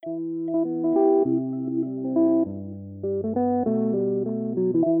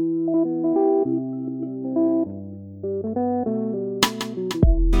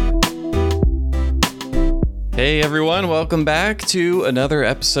Hey everyone, welcome back to another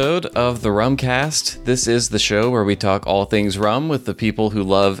episode of the Rumcast. This is the show where we talk all things rum with the people who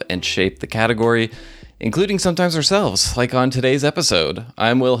love and shape the category, including sometimes ourselves, like on today's episode.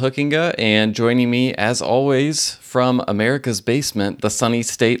 I'm Will Hookinga, and joining me, as always, from America's basement, the sunny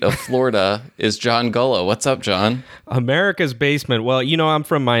state of Florida, is John Gullo. What's up, John? America's basement. Well, you know, I'm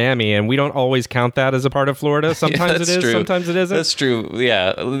from Miami, and we don't always count that as a part of Florida. Sometimes it is, sometimes it isn't. That's true.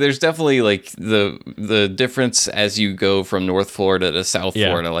 Yeah, there's definitely like the difference as you go from North Florida to South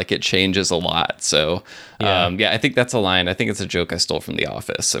Florida. Like it changes a lot. So, I think that's a line. I think it's a joke I stole from The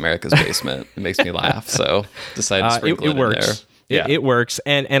Office. America's basement. It makes me laugh. So decided to sprinkle it works. in there. Yeah. It works,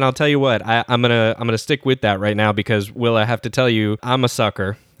 and I'll tell you what, I'm gonna stick with that right now because, Will, I have to tell you, I'm a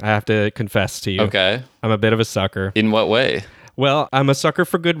sucker. I have to confess to you. Okay. I'm a bit of a sucker. In what way? Well, I'm a sucker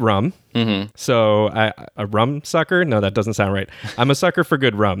for good rum. Mm-hmm. So a rum sucker? No, that doesn't sound right. I'm a sucker for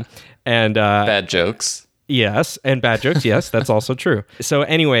good rum, and bad jokes. Yes, and bad jokes. Yes, that's also true. So,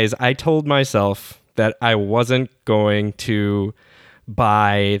 anyways, I told myself that I wasn't going to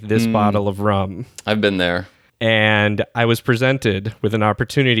buy this bottle of rum. I've been there. And I was presented with an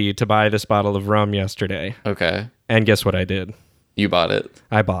opportunity to buy this bottle of rum yesterday. Okay. And guess what I did? You bought it.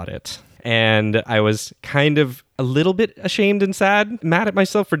 I bought it. And I was kind of a little bit ashamed and mad at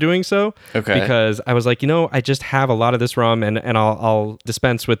myself for doing so. Okay. Because I was like, you know, I just have a lot of this rum, and I'll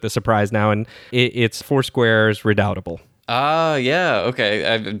dispense with the surprise now. And it's Foursquare's Redoubtable. Ah, yeah. Okay.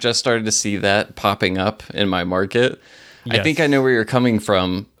 I've just started to see that popping up in my market. Yes. I think I know where you're coming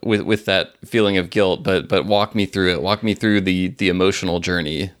from with that feeling of guilt, but walk me through it. Walk me through the emotional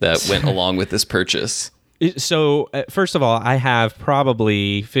journey that went along with this purchase. So, first of all, I have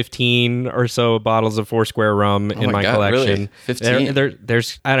probably 15 or so bottles of Foursquare rum in my collection. Really? 15?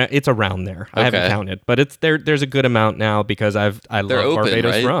 There's it's around there. I haven't counted, but there's a good amount now because I love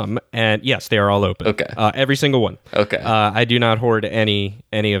Barbados rum, and yes, they are all open. Okay, every single one. Okay, I do not hoard any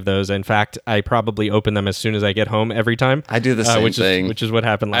of those. In fact, I probably open them as soon as I get home every time. I do the same thing, which is what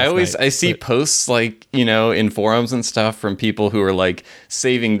happened last night. I see posts like, you know, in forums and stuff from people who are like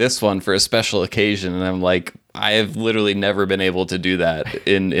saving this one for a special occasion, and I'm like, I have literally never been able to do that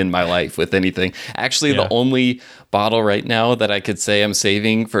in my life with anything. Actually, the only bottle right now that I could say I'm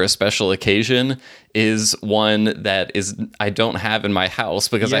saving for a special occasion is one that I don't have in my house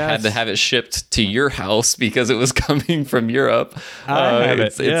because I had to have it shipped to your house because it was coming from Europe.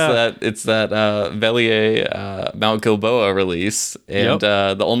 It's that Velier Mount Gilboa release, and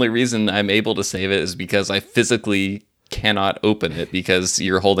the only reason I'm able to save it is because I physically cannot open it because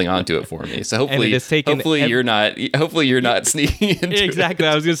you're holding on to it for me. So hopefully you're not sneaking into exactly. it.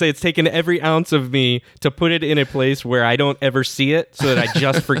 I was going to say it's taken every ounce of me to put it in a place where I don't ever see it so that I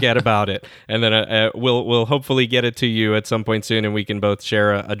just forget about it. And then we'll hopefully get it to you at some point soon and we can both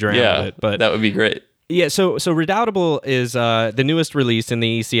share a dram of it. But that would be great. Yeah, so Redoubtable is the newest release in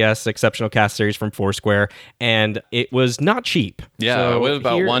the ECS Exceptional Cask Series from Foursquare, and it was not cheap. Yeah, so it was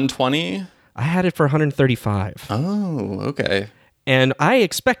about 120. I had it for 135. Oh, okay. And I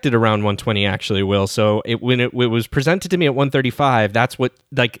expected around 120 actually, Will. So when it was presented to me at 135, that's what,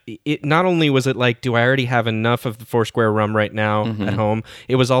 like, it not only was it like, do I already have enough of the Foursquare rum right now at home?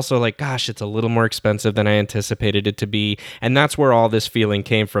 It was also like, gosh, it's a little more expensive than I anticipated it to be. And that's where all this feeling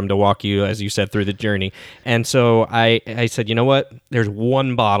came from to walk you, as you said, through the journey. And so I said, you know what? There's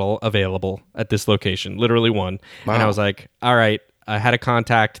one bottle available at this location, literally one. Wow. And I was like, all right. I had a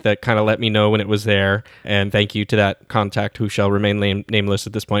contact that kind of let me know when it was there, and thank you to that contact who shall remain nameless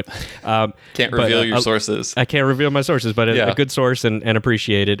at this point. Can't reveal your sources. I can't reveal my sources, but a good source and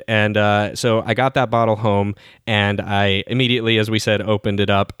appreciated. And so I got that bottle home, and I immediately, as we said, opened it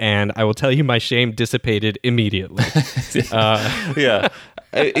up, and I will tell you my shame dissipated immediately. And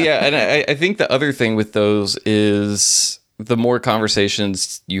I think the other thing with those is the more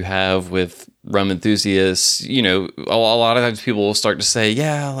conversations you have with rum enthusiasts, you know, a lot of times people will start to say,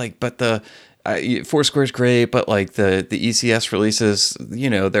 but the Foursquare's great, but like the ECS releases, you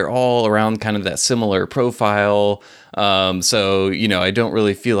know, they're all around kind of that similar profile. So, you know, I don't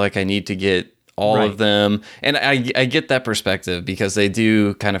really feel like I need to get all of them. And I get that perspective because they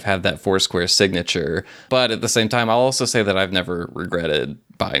do kind of have that Foursquare signature. But at the same time, I'll also say that I've never regretted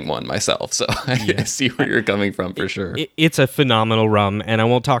buying one myself. So I see where you're coming from for sure. It's a phenomenal rum, and I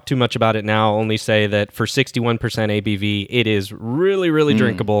won't talk too much about it now. I'll only say that for 61% ABV, it is really, really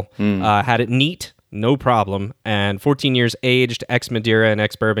drinkable. Had it neat no problem. And 14 years aged, ex-Madeira and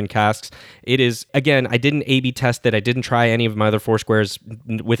ex-bourbon casks. It is, again, I didn't A/B test it. I didn't try any of my other Foursquares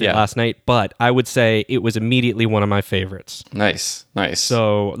with it last night, but I would say it was immediately one of my favorites. Nice.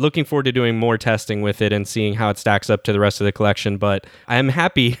 So looking forward to doing more testing with it and seeing how it stacks up to the rest of the collection. But I'm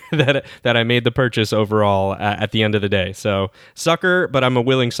happy that I made the purchase overall at the end of the day. So sucker, but I'm a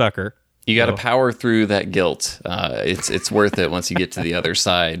willing sucker. You got to power through that guilt. It's worth it once you get to the other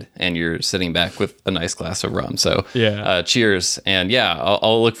side and you're sitting back with a nice glass of rum. So cheers. And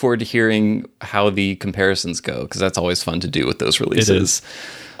I'll look forward to hearing how the comparisons go, because that's always fun to do with those releases.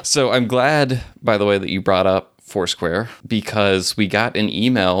 So I'm glad, by the way, that you brought up Foursquare, because we got an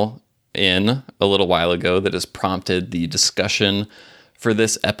email in a little while ago that has prompted the discussion for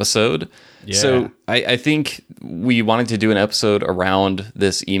this episode. Yeah. So I think we wanted to do an episode around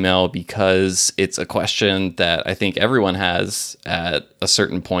this email because it's a question that I think everyone has at a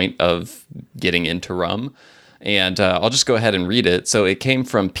certain point of getting into rum. And I'll just go ahead and read it. So it came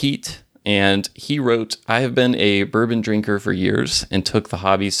from Pete, and he wrote, "I have been a bourbon drinker for years and took the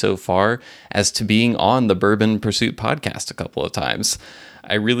hobby so far as to being on the Bourbon Pursuit podcast a couple of times.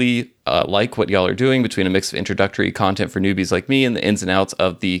 I really like what y'all are doing between a mix of introductory content for newbies like me and the ins and outs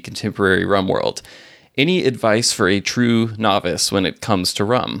of the contemporary rum world. Any advice for a true novice when it comes to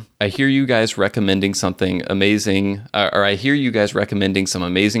rum? I hear you guys recommending something amazing, I hear you guys recommending some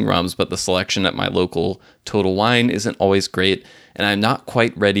amazing rums, but the selection at my local Total Wine isn't always great, and I'm not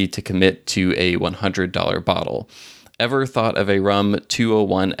quite ready to commit to a $100 bottle. Ever thought of a Rum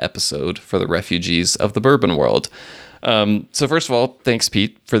 201 episode for the refugees of the bourbon world?" So first of all, thanks,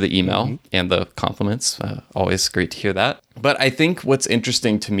 Pete, for the email and the compliments. Always great to hear that. But I think what's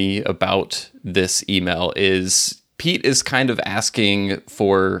interesting to me about this email is Pete is kind of asking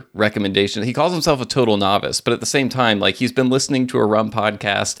for recommendations. He calls himself a total novice, but at the same time, like, he's been listening to a rum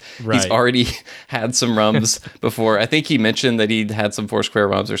podcast. Right. He's already had some rums before. I think he mentioned that he'd had some Foursquare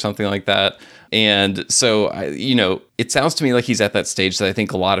rums or something like that. And so, it sounds to me like he's at that stage that I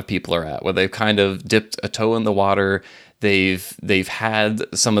think a lot of people are at, where they've kind of dipped a toe in the water. They've had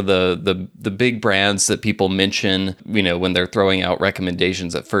some of the big brands that people mention, when they're throwing out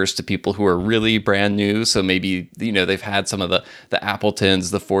recommendations at first to people who are really brand new. So maybe, they've had some of the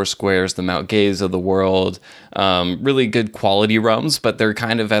Appletons, the Foursquares, the Mount Gays of the world, really good quality rums, but they're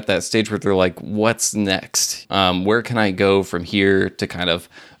kind of at that stage where they're like, what's next? Where can I go from here to kind of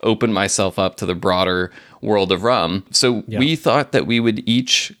open myself up to the broader world of rum? So we thought that we would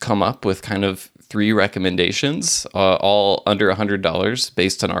each come up with kind of 3 recommendations, all under $100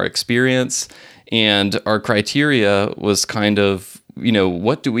 based on our experience. And our criteria was kind of,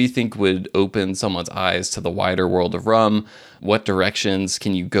 what do we think would open someone's eyes to the wider world of rum? What directions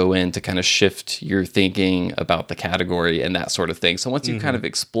can you go in to kind of shift your thinking about the category and that sort of thing? So once you've kind of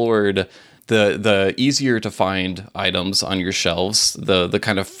explored the easier to find items on your shelves, the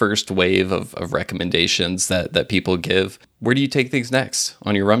kind of first wave of recommendations that people give, where do you take things next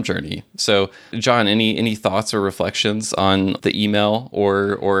on your rum journey? So, John, any thoughts or reflections on the email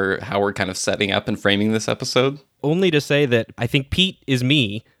or how we're kind of setting up and framing this episode? Only to say that I think Pete is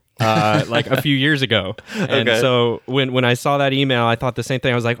me. Like a few years ago. And so when I saw that email, I thought the same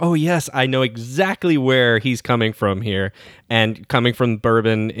thing. I was like, oh yes, I know exactly where he's coming from here, and coming from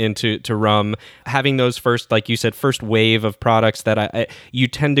bourbon into rum, having those first, like you said, first wave of products that you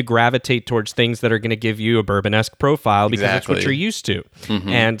tend to gravitate towards things that are going to give you a bourbon-esque profile because that's what you're used to.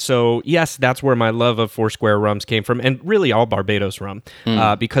 And so, yes, that's where my love of Foursquare rums came from, and really all Barbados rum,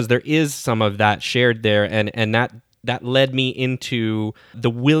 because there is some of that shared there, and that led me into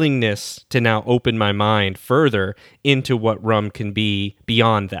the willingness to now open my mind further into what rum can be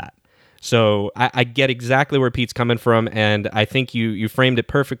beyond that. So I get exactly where Pete's coming from, and I think you framed it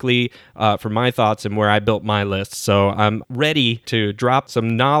perfectly for my thoughts and where I built my list. So I'm ready to drop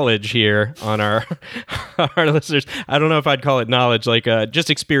some knowledge here on our listeners. I don't know if I'd call it knowledge, like just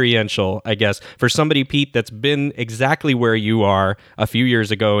experiential, I guess. For somebody, Pete, that's been exactly where you are a few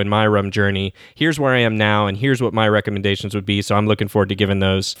years ago in my rum journey, here's where I am now, and here's what my recommendations would be. So I'm looking forward to giving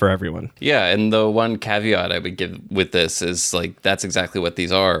those for everyone. Yeah, and the one caveat I would give with this is, like, that's exactly what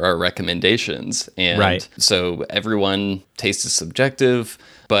these are recommendations. And so everyone taste is subjective,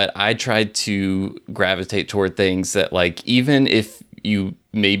 but I tried to gravitate toward things that, like, even if you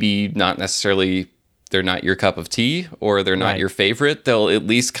maybe not necessarily, they're not your cup of tea or they're not your favorite, they'll at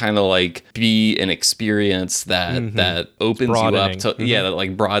least kind of like be an experience that opens you up to, that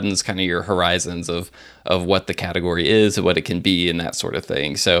like broadens kind of your horizons of of what the category is and what it can be and that sort of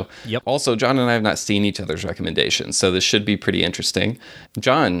thing. So also, John and I have not seen each other's recommendations, so this should be pretty interesting.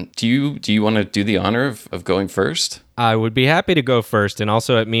 John, do you want to do the honor of going first? I would be happy to go first, and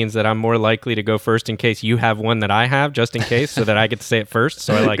also it means that I'm more likely to go first in case you have one that I have, just in case, so that I get to say it first.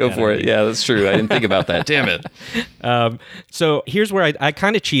 So I like go for it. Yeah, that's true. I didn't think about that. Damn it. So here's where I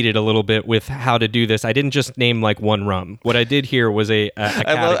kind of cheated a little bit with how to do this. I didn't just name like one rum. What I did here was a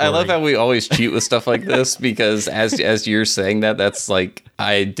category. I love how we always cheat with stuff like this, because as you're saying that, that's like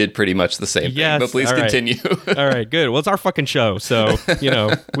I did pretty much the same thing. But please continue. All right, good. Well, it's our fucking show, so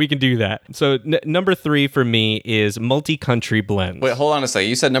we can do that. So number 3 for me is multi-country blends. Wait, hold on a second.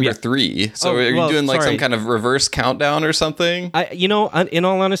 You said number 3. So are you doing like some kind of reverse countdown or something? In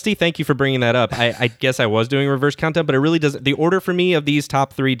all honesty, thank you for bringing that up. I guess I was doing reverse countdown, but it really doesn't. The order for me of these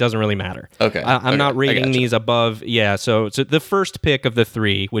top 3 doesn't really matter. Okay. I'm not rating these above. Yeah. So the first pick of the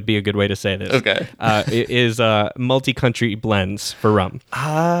 3 would be a good way to say this. Okay. Is multi-country blends for rum.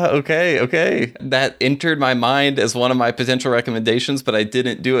 Okay. That entered my mind as one of my potential recommendations, but I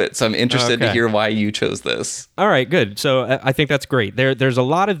didn't do it. So I'm interested to hear why you chose this. All right, good. So I think that's great. There's a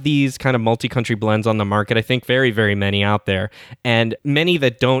lot of these kind of multi-country blends on the market. I think very, very many out there, and many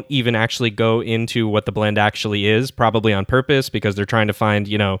that don't even actually go into what the blend actually is, probably on purpose, because they're trying to find,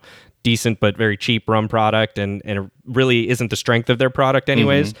 decent but very cheap rum product, and it really isn't the strength of their product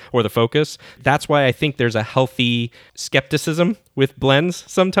anyways, or the focus. That's why I think there's a healthy skepticism with blends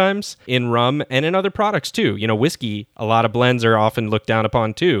sometimes in rum and in other products too. Whiskey, a lot of blends are often looked down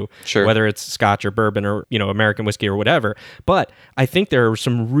upon too, whether it's Scotch or bourbon or American whiskey or whatever. But I think there are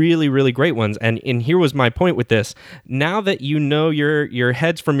some really, really great ones, and here was my point with this. Now that your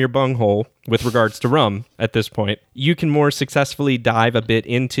heads from your bunghole with regards to rum at this point, you can more successfully dive a bit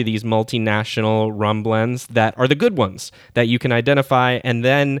into these multinational rum blends that are the good ones that you can identify, and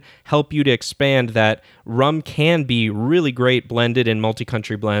then help you to expand that rum can be really great blended in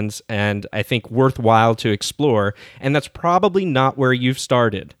multi-country blends, and I think worthwhile to explore. And that's probably not where you've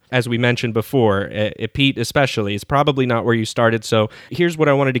started. As we mentioned before, Pete especially, is probably not where you started. So here's what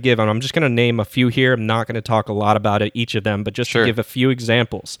I wanted to give, and I'm just going to name a few here. I'm not going to talk a lot about each of them, but just to give a few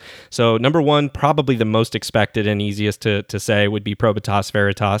examples. So number 1, probably the most expected and easiest to say, would be Probitas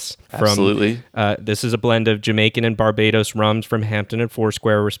Veritas. Absolutely. This is a blend of Jamaican and Barbados rums from Hampton and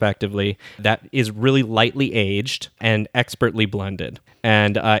Foursquare, respectively, that is really lightly aged and expertly blended.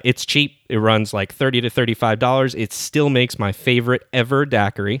 And it's cheap. It runs like $30 to $35. It still makes my favorite ever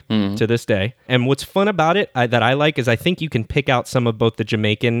daiquiri to this day. And what's fun about it that I like is I think you can pick out some of both the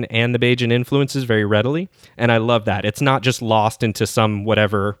Jamaican and the Bajan influences very readily. And I love that. It's not just lost into some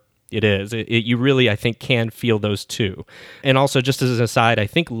whatever it is. You really, I think, can feel those too. And also, just as an aside, I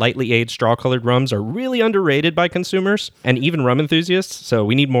think lightly aged straw-colored rums are really underrated by consumers and even rum enthusiasts, so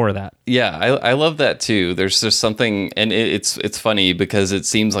we need more of that. Yeah, I love that too. There's just something, and it's funny because it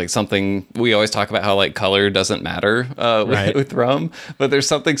seems like something, we always talk about how like color doesn't matter with rum, but there's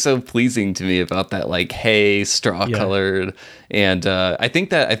something so pleasing to me about that like hay, straw-colored. And I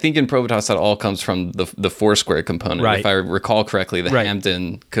think in Probitas that all comes from the Foursquare component. If I recall correctly, the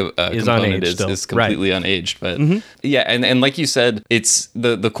Hampton component is completely unaged. But yeah, and like you said, it's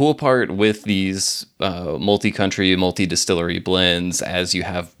the cool part with these multi-country, multi-distillery blends, as you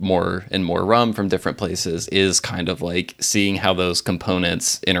have more and more rum from different places, is kind of like seeing how those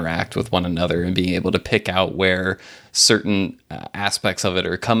components interact with one another and being able to pick out where certain aspects of it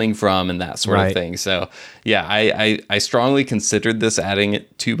are coming from and that sort of thing. So yeah, I strongly considered this adding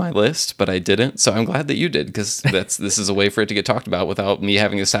it to my list, but I didn't. So I'm glad that you did, because this is a way for it to get talked about without me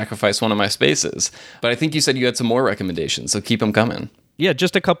having to sacrifice one of my spaces. But I think you said you had some more recommendations, so keep them coming. Yeah,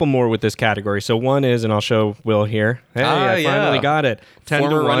 just a couple more with this category. So one is, and I'll show Will here. Hey, I finally got it. 10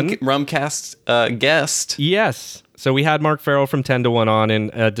 Former to 1. Rumcast guest. Yes. So we had Mark Farrell from 10 to 1 on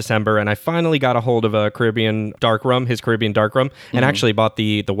in December, and I finally got a hold of a Caribbean dark rum, his Caribbean dark rum, and actually bought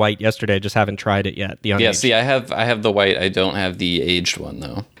the white yesterday. I just haven't tried it yet. The unaged. Yeah, see, I have the white. I don't have the aged one,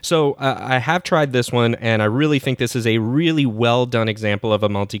 though. So I have tried this one, and I really think this is a really well done example of a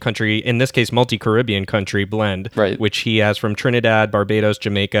multi-country, in this case, multi-Caribbean country blend, which he has from Trinidad, Barbados,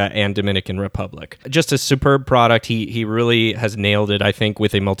 Jamaica, and Dominican Republic. Just a superb product. He really has nailed it, I think,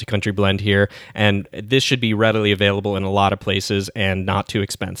 with a multi-country blend here, and this should be readily available in a lot of places and not too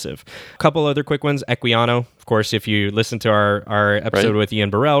expensive. A couple other quick ones. Equiano. Of course, if you listen to our episode with Ian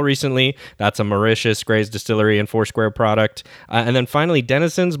Burrell recently, that's a Mauritius Gray's Distillery and Foursquare product. And then finally,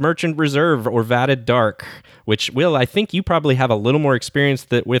 Denizens Merchant Reserve or Vatted Dark, which, Will, I think you probably have a little more experience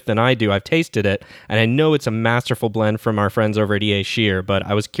with than I do. I've tasted it, and I know it's a masterful blend from our friends over at EA Shear, but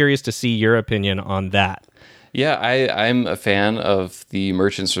I was curious to see your opinion on that. Yeah, I'm a fan of the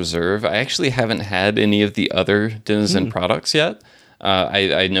Merchant's Reserve. I actually haven't had any of the other Denizen products yet.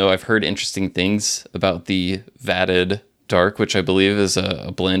 I know I've heard interesting things about the Vatted Dark, which I believe is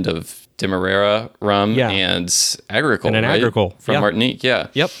a blend of Demerara rum and Agricole, and an right? Agricole From yeah. Martinique. Yeah.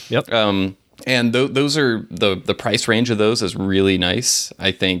 Yep. And those are the price range of those is really nice.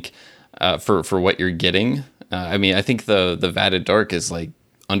 I think for what you're getting. I mean, I think the Vatted Dark is like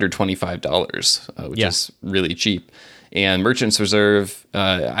under $25, which is really cheap. And Merchant's Reserve,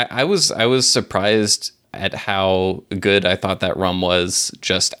 I was surprised at how good I thought that rum was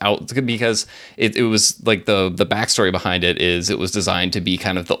just out, because it was like the backstory behind it is it was designed to be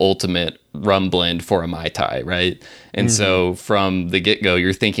kind of the ultimate rum blend for a Mai Tai, right? And so from the get-go,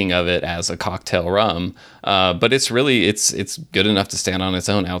 you're thinking of it as a cocktail rum, but it's really, it's good enough to stand on its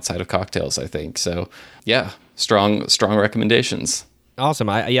own outside of cocktails, I think. So yeah, strong recommendations. Awesome.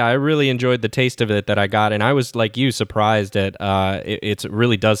 I really enjoyed the taste of it that I got, and I was like you, surprised at it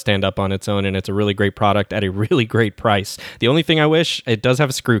really does stand up on its own, and it's a really great product at a really great price. The only thing I wish, it does have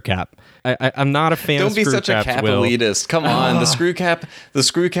a screw cap. I'm not a fan Don't of be screw such caps, a cap Will. elitist. Come on, the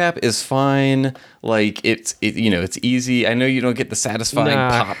screw cap is fine. Like it's easy. I know you don't get the satisfying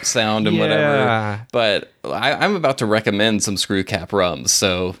pop sound and whatever, but I'm about to recommend some screw cap rums.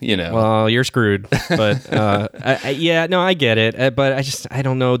 So Well, you're screwed. But I get it. But I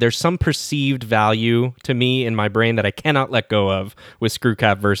don't know. There's some perceived value to me in my brain that I cannot let go of with screw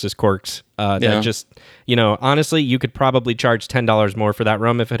cap versus corks. That just, honestly, you could probably charge $10 more for that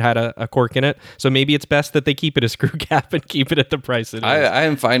rum if it had a cork in it. So maybe it's best that they keep it a screw cap and keep it at the price it is. I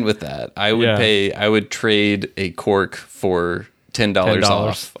am fine with that. I would trade a cork for $10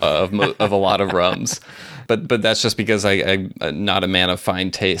 off of a lot of rums. But that's just because I'm not a man of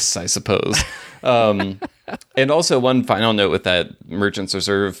fine tastes, I suppose. And also one final note with that Merchant's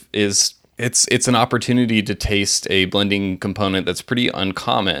Reserve is it's an opportunity to taste a blending component that's pretty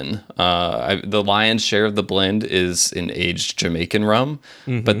uncommon. The lion's share of the blend is an aged Jamaican rum,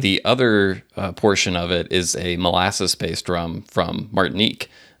 but the other portion of it is a molasses-based rum from Martinique,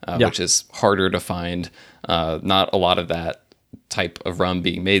 which is harder to find. Not a lot of that type of rum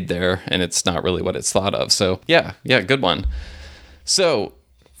being made there, and it's not really what it's thought of. So yeah, good one. So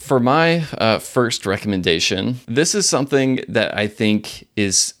for my first recommendation, this is something that I think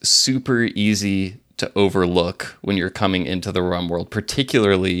is super easy to overlook when you're coming into the rum world,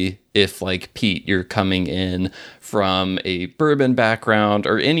 particularly if, like Pete, you're coming in from a bourbon background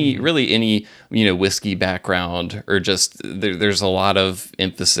or any whiskey background, or just there's a lot of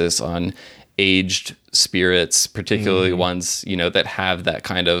emphasis on aged spirits, particularly ones that have that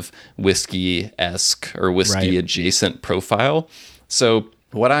kind of whiskey-esque or whiskey-adjacent profile. So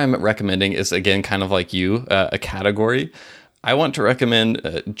what I'm recommending is, again, kind of like you, a category. I want to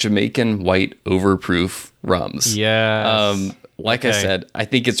recommend Jamaican white overproof rums. Yeah. I said, I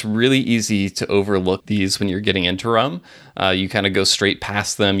think it's really easy to overlook these when you're getting into rum. You kind of go straight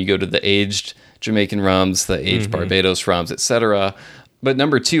past them. You go to the aged Jamaican rums, the aged Barbados rums, etc. But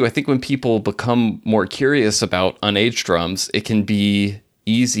number two, I think when people become more curious about unaged rums, it can be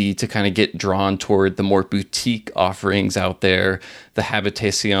easy to kind of get drawn toward the more boutique offerings out there, the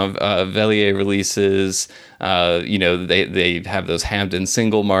Habitation Velier releases. They have those Hampden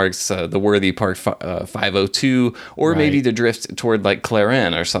single marks, the Worthy Park 502, or maybe to drift toward like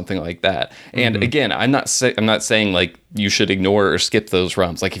Claren or something like that. And again, I'm not saying like you should ignore or skip those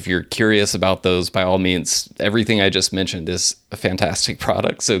rums. Like if you're curious about those, by all means, everything I just mentioned is a fantastic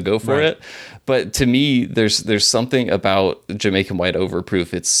product, so go for it. But to me, there's something about Jamaican White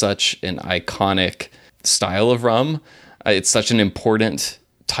Overproof. It's such an iconic style of rum. It's such an important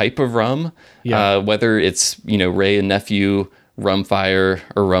type of rum. Whether it's Wray and Nephew, Rumfire,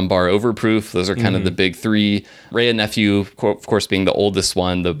 or Rum Bar Overproof, those are kind of the big three. Wray and Nephew, of course, being the oldest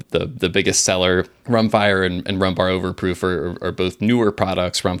one, the biggest seller. Rumfire and Rum Bar Overproof are both newer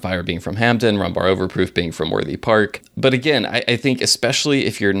products. Rumfire being from Hampden, Rum Bar Overproof being from Worthy Park. But again, I think especially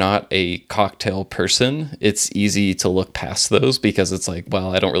if you're not a cocktail person, it's easy to look past those because it's like,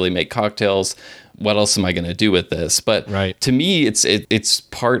 well, I don't really make cocktails. What else am I going to do with this? But to me, it's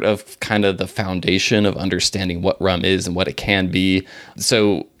part of kind of the foundation of understanding what rum is and what it can be.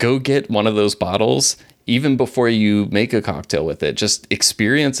 So go get one of those bottles. Even before you make a cocktail with it, just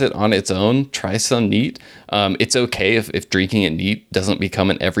experience it on its own. Try some neat. It's okay if drinking it neat doesn't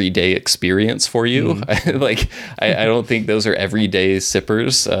become an everyday experience for you. I don't think those are everyday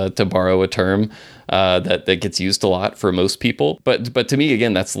sippers, to borrow a term that gets used a lot for most people. But to me,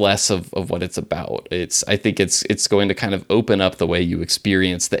 again, that's less of what it's about. I think it's going to kind of open up the way you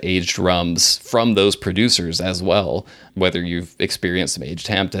experience the aged rums from those producers as well. Whether you've experienced some aged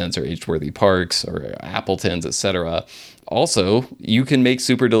Hamptons or aged Worthy Parks or Appletons, etc. Also, you can make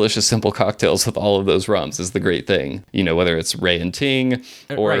super delicious simple cocktails with all of those rums is the great thing. You know, whether it's Ray and Ting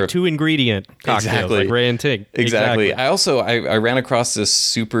or right, 2-ingredient cocktails Exactly. like Ray and Ting. Exactly. I ran across this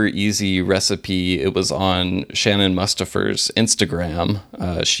super easy recipe. It was on Shannon Mustapher's Instagram.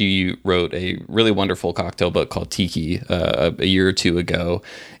 She wrote a really wonderful cocktail book called Tiki a year or two ago.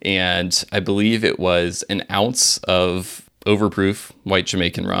 And I believe it was an ounce of overproof white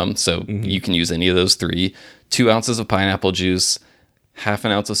Jamaican rum. So you can use any of those three. 2 ounces of pineapple juice, half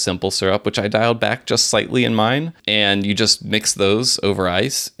an ounce of simple syrup, which I dialed back just slightly in mine. And you just mix those over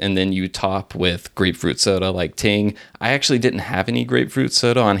ice, and then you top with grapefruit soda like Ting. I actually didn't have any grapefruit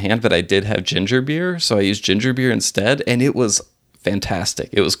soda on hand, but I did have ginger beer. So I used ginger beer instead, and it was fantastic.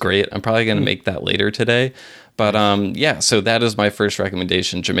 It was great. I'm probably going to make that later today. But yeah, so that is my first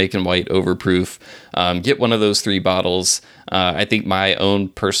recommendation, Jamaican White Overproof. Get one of those 3 bottles. I think my own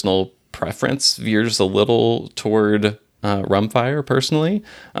personal preference veers a little toward Rumfire personally,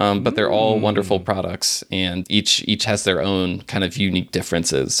 but they're all wonderful products, and each has their own kind of unique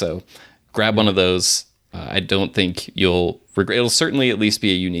differences. So grab one of those. I don't think you'll regret. It'll certainly at least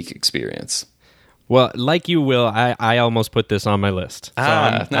be a unique experience. Well, like you, Will, I almost put this on my list.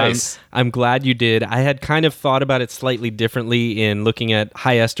 So Nice. I'm glad you did. I had kind of thought about it slightly differently in looking at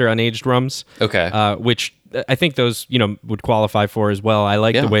high ester unaged rums. Okay. Which I think those, would qualify for as well. I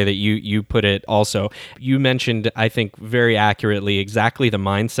like the way that you put it also. You mentioned, I think, very accurately exactly the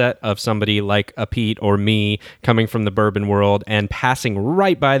mindset of somebody like a Pete or me coming from the bourbon world and passing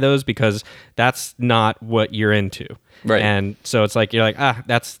right by those because that's not what you're into. Right. And so it's like, you're like,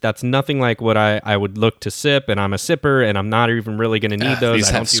 that's nothing like what I would look to sip, and I'm a sipper, and I'm not even really going to need those. These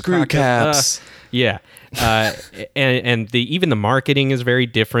I have don't do screw cocktails. caps. Yeah. And even the marketing is very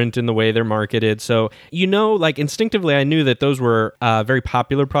different in the way they're marketed. So, like instinctively, I knew that those were very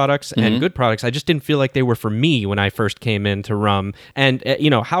popular products and good products. I just didn't feel like they were for me when I first came into rum. And,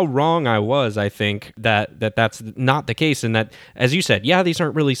 how wrong I was, I think, that's not the case. And that, as you said, yeah, these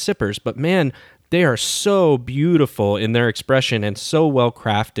aren't really sippers, but man, they are so beautiful in their expression and so well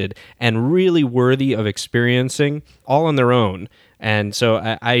crafted and really worthy of experiencing all on their own. And so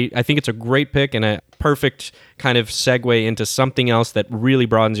I think it's a great pick and a perfect kind of segue into something else that really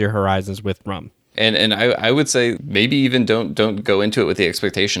broadens your horizons with rum. And I would say maybe even don't go into it with the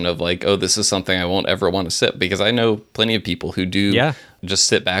expectation of like, oh, this is something I won't ever want to sip, because I know plenty of people who do just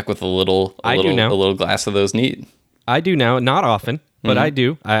sit back with a little glass of those neat. I do now, not often, but I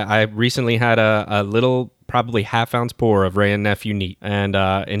do. I recently had a little, probably half-ounce pour of Ray and Nephew neat and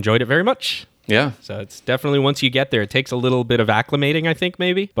enjoyed it very much. Yeah. So it's definitely, once you get there, it takes a little bit of acclimating, I think,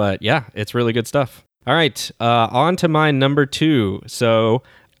 maybe. But yeah, it's really good stuff. All right, on to my number 2. So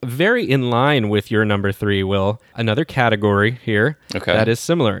very in line with your number 3, Will. Another category here that is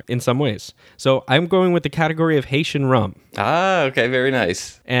similar in some ways. So I'm going with the category of Haitian rum. Okay, very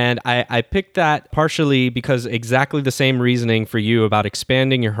nice. And I picked that partially because exactly the same reasoning for you about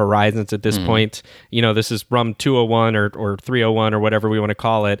expanding your horizons at this point. This is rum 201 or 301 or whatever we want to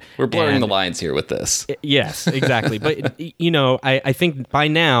call it. We're blurring the lines here with this. Yes, exactly. But, I think by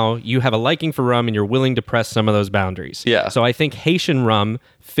now you have a liking for rum and you're willing to press some of those boundaries. Yeah. So I think Haitian rum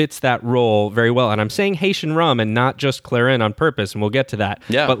fits that role very well. And I'm saying Haitian rum and not just Clairin on purpose, and we'll get to that.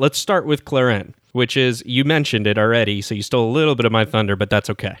 Yeah. But let's start with Clairin, which is, you mentioned it already, so you stole a little bit of my thunder, but that's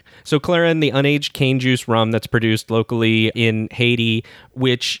okay. So Clairin, the unaged cane juice rum that's produced locally in Haiti,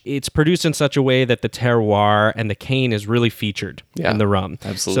 which it's produced in such a way that the terroir and the cane is really featured in the rum.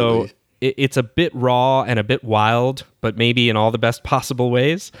 Absolutely. So it's a bit raw and a bit wild, but maybe in all the best possible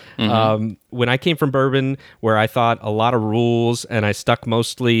ways. When I came from bourbon, where I thought a lot of rules, and I stuck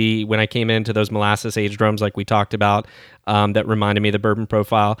mostly when I came into those molasses aged rums like we talked about, that reminded me of the bourbon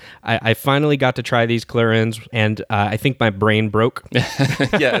profile, I finally got to try these Clairins, and I think my brain broke.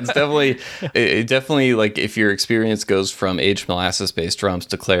 Yeah, it definitely, like, if your experience goes from aged molasses-based rums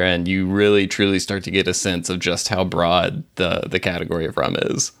to Clairin, you really, truly start to get a sense of just how broad the category of rum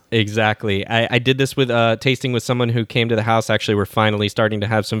is. Exactly. I did this with tasting with someone who came to the house. Actually, we're finally starting to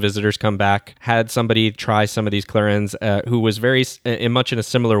have some visitors come back. Had somebody try some of these Clairins who was very much in a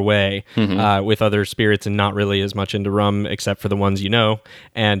similar way with other spirits and not really as much into rum except for the ones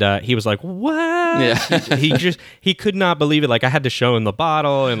And he was like, "What?" Yeah. he could not believe it. Like, I had to show him the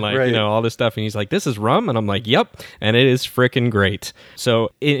bottle and all this stuff, and he's like, "This is rum," and I'm like, "Yep," and it is freaking great.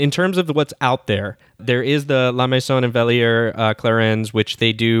 So in terms of what's out there. There is the La Maison and Vellier Clairins, which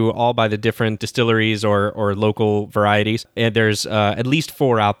they do all by the different distilleries or local varieties. And there's at least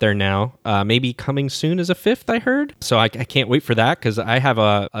 4 out there now. maybe coming soon as a fifth, I heard. So I can't wait for that because I have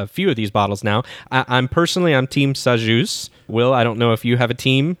a few of these bottles now. I'm Team Sajus. Will, I don't know if you have a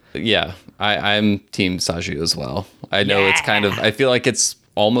team. Yeah, I'm Team Saju as well. I know it's kind of, I feel like it's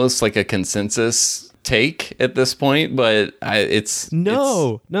almost like a consensus take at this point, but I don't think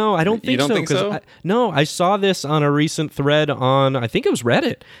so. You don't think so? I saw this on a recent thread on, I think it was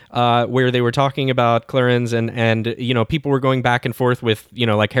Reddit, where they were talking about Clarins and people were going back and forth with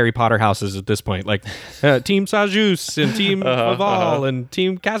like Harry Potter houses at this point, like Team Sajus and Team Vaval and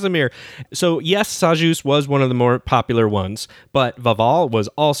Team Casimir. So yes, Sajus was one of the more popular ones, but Vaval was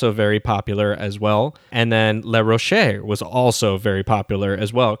also very popular as well, and then Le Rocher was also very popular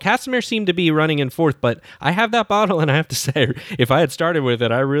as well. Casimir seemed to be running in fourth, but I have that bottle, and I have to say, if I had started with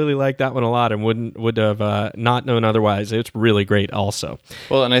it, I really like that one a lot and would have not known otherwise. It's really great also.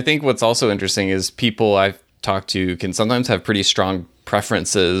 Well, and I think what's also interesting is people I've talked to can sometimes have pretty strong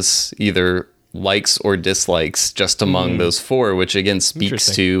preferences, either likes or dislikes, just among those four, which again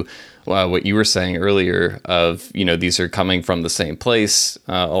speaks to what you were saying earlier of, these are coming from the same place,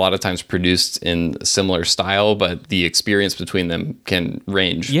 a lot of times produced in similar style, but the experience between them can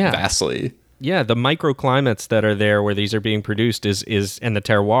range vastly. Yeah, the microclimates that are there where these are being produced is and the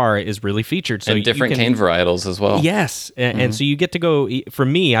terroir is really featured. So and different cane varietals as well. Yes, and so you get to go. For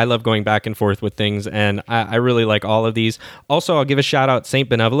me, I love going back and forth with things, and I really like all of these. Also, I'll give a shout out. Saint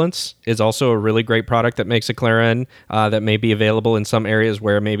Benevolence is also a really great product that makes a Clairin that may be available in some areas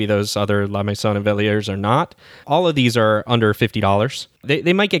where maybe those other La Maison and Villiers are not. All of these are under $50.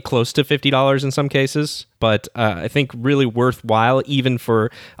 They might get close to $50 in some cases, but I think really worthwhile, even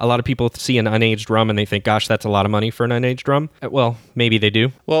for a lot of people to see an unaged rum and they think, gosh, that's a lot of money for an unaged rum. Well, maybe they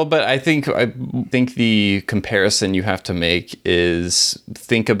do. Well, but I think the comparison you have to make is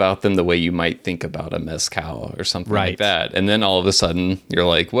think about them the way you might think about a mezcal or something like that. And then all of a sudden you're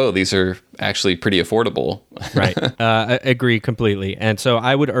like, whoa, these are actually pretty affordable. Right. I agree completely. And so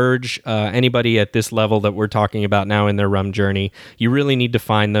I would urge anybody at this level that we're talking about now in their rum journey, you really need to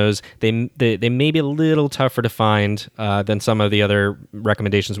find those. They may be a little tougher to find than some of the other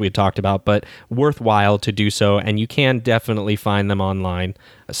recommendations we had talked about, but worthwhile to do so. And you can definitely find them online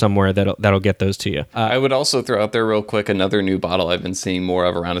somewhere that'll get those to you. I would also throw out there real quick another new bottle I've been seeing more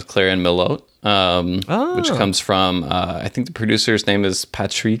of around is Clairin Milot, which comes from I think the producer's name is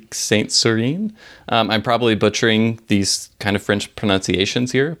Patrick Saint-Seurin. I'm probably butchering these kind of French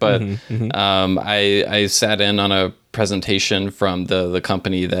pronunciations here, but I sat in on a presentation from the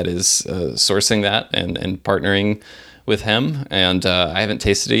company that is sourcing that and partnering with him, and I haven't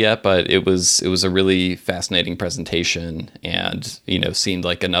tasted it yet, but it was a really fascinating presentation, and seemed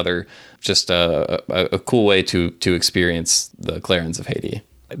like another just a cool way to experience the Clarins of Haiti.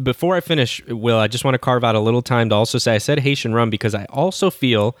 Before I finish, Will, I just want to carve out a little time to also say I said Haitian rum because I also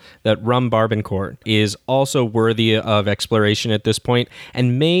feel that rum Barbancourt is also worthy of exploration at this point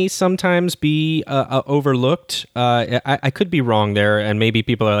and may sometimes be overlooked. I could be wrong there, and maybe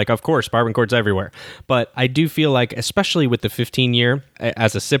people are like, of course, Barbancourt's everywhere. But I do feel like, especially with the 15-year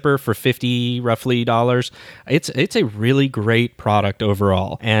as a sipper for $50 roughly, it's a really great product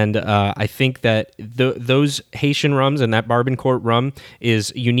overall. And I think that those Haitian rums and that Barbancourt rum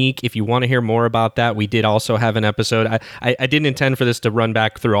is unique. If you want to hear more about that, we did also have an episode. I didn't intend for this to run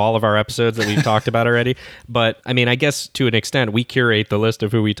back through all of our episodes that we've talked about already, but I mean, I guess to an extent we curate the list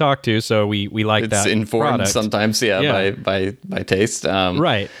of who we talk to, so we like that. It's informed product. Sometimes, by taste.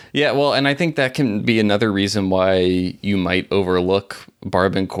 Right. Yeah, well, and I think that can be another reason why you might overlook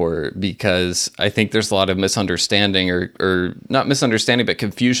Barbancourt, because I think there's a lot of misunderstanding or not misunderstanding, but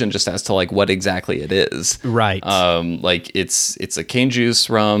confusion just as to like what exactly it is. Right. Like it's a cane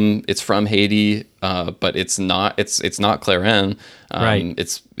juice rum. It's from Haiti, but it's not Clairin. Right.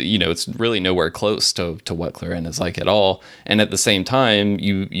 It's it's really nowhere close to what Clairin is like at all. And at the same time,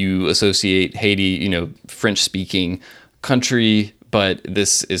 you associate Haiti, French speaking country, but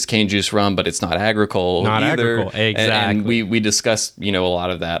this is cane juice rum, but it's not agricole either. Exactly. And we discussed, a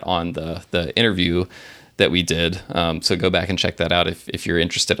lot of that on the interview that we did. So go back and check that out if you're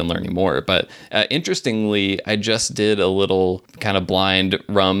interested in learning more. But interestingly, I just did a little kind of blind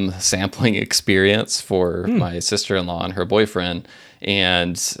rum sampling experience for my sister-in-law and her boyfriend.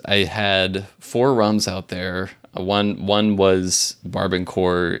 And I had 4 rums out there. One was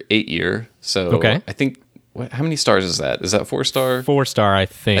Barbancourt 8-year. So okay. I think, how many stars is that? Is that 4-star? 4-star, I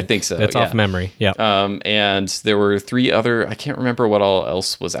think. I think so. That's off memory. Yeah. And there were 3 other. I can't remember what all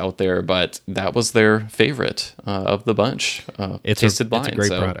else was out there, but that was their favorite of the bunch. It's tasted blind. It's a great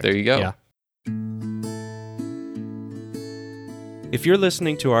so product. There you go. Yeah. If you're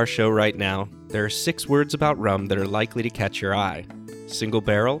listening to our show right now, there are 6 words about rum that are likely to catch your eye: single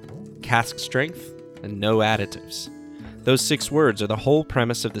barrel, cask strength, and no additives. Those 6 words are the whole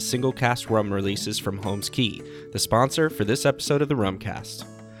premise of the single cask rum releases from Holmes Key, the sponsor for this episode of the Rumcast.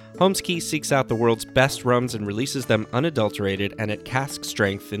 Holmes Key seeks out the world's best rums and releases them unadulterated and at cask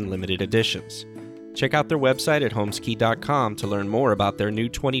strength in limited editions. Check out their website at holmeskey.com to learn more about their new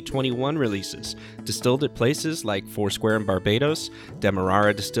 2021 releases, distilled at places like Foursquare in Barbados,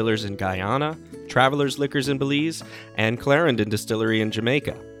 Demerara Distillers in Guyana, Travelers Liquors in Belize, and Clarendon Distillery in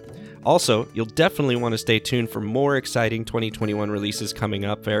Jamaica. Also, you'll definitely want to stay tuned for more exciting 2021 releases coming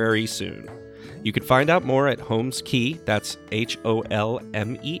up very soon. You can find out more at Holmes Key, that's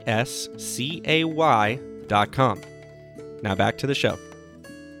HOLMESCAY.com. Now back to the show.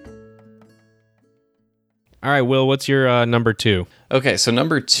 All right, Will, what's your number 2? Okay, so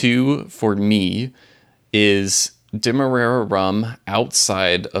number 2 for me is Demerara rum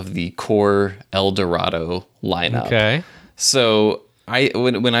outside of the core El Dorado lineup. Okay. So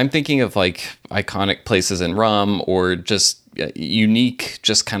when I'm thinking of like iconic places in rum or just unique,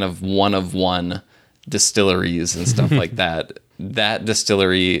 just kind of one of one distilleries and stuff like that, that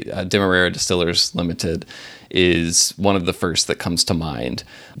distillery, Demerara Distillers Limited, is one of the first that comes to mind.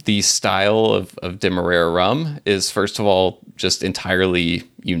 The style of Demerara rum is, first of all, just entirely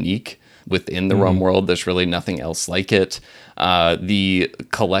unique within the rum world. There's really nothing else like it. The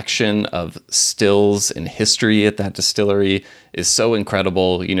collection of stills and history at that distillery is so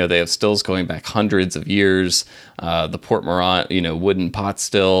incredible. You know, they have stills going back hundreds of years. The Port Morant, wooden pot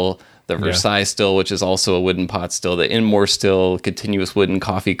still, the Versailles still, which is also a wooden pot still, the Enmore still, continuous wooden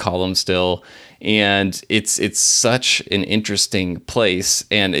coffee column still. And it's such an interesting place.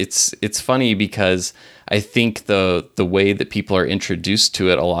 And it's funny because I think the way that people are introduced to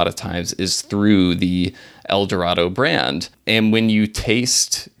it a lot of times is through the El Dorado brand. And when you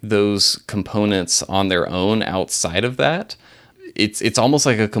taste those components on their own outside of that, it's almost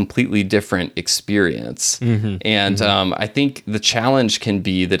like a completely different experience. And I think the challenge can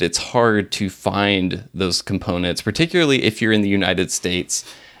be that it's hard to find those components, particularly if you're in the United States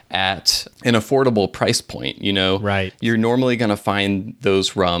at an affordable price point. Right. You're normally going to find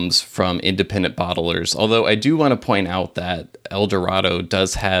those rums from independent bottlers. Although I do want to point out that El Dorado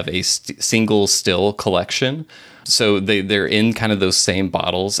does have a single still collection. So they're in kind of those same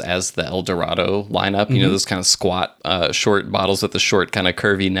bottles as the El Dorado lineup, those kind of squat, short bottles with the short kind of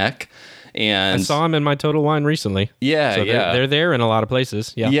curvy neck. And I saw them in my Total Wine recently. Yeah, so they're there in a lot of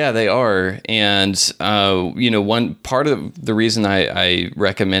places. Yeah, they are. And, one part of the reason I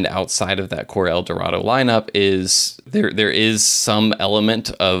recommend outside of that core El Dorado lineup is there is some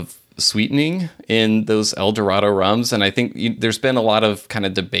element of sweetening in those El Dorado rums. And I think there's been a lot of kind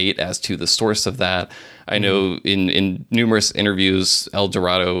of debate as to the source of that. I know in numerous interviews, El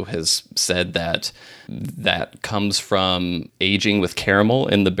Dorado has said that comes from aging with caramel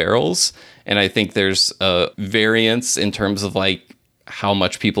in the barrels. And I think there's a variance in terms of like how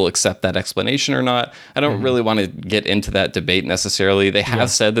much people accept that explanation or not. I don't really want to get into that debate necessarily. They have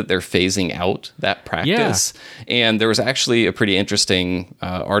said that they're phasing out that practice. And there was actually a pretty interesting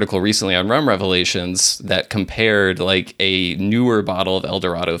article recently on Rum Revelations that compared like a newer bottle of El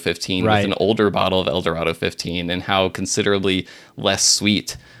Dorado 15 with an older bottle of El Dorado 15 and how considerably less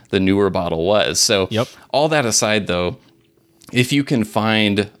sweet the newer bottle was. So all that aside though, if you can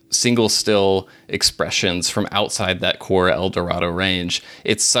find single still expressions from outside that core El Dorado range,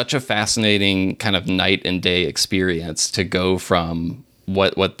 it's such a fascinating kind of night and day experience to go from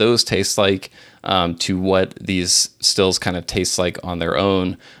what those taste like to what these stills kind of taste like on their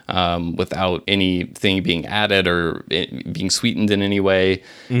own, without anything being added or being sweetened in any way.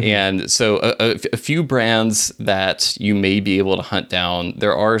 And so a few brands that you may be able to hunt down.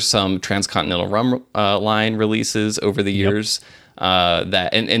 There are some Transcontinental Rum line releases over the years.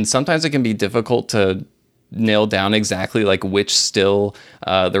 And sometimes it can be difficult to nail down exactly like which still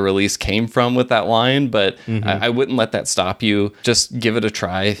the release came from with that line, but I wouldn't let that stop you. Just give it a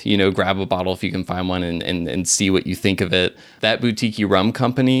try, grab a bottle if you can find one and see what you think of it. That Boutique Rum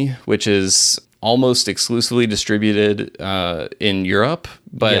Company, which is almost exclusively distributed in Europe,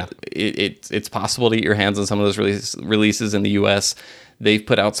 but it's possible to get your hands on some of those releases in the US. They've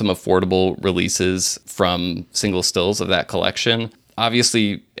put out some affordable releases from single stills of that collection.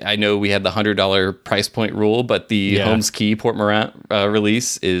 Obviously, I know we had the $100 price point rule, but the Holmes Key Port Morant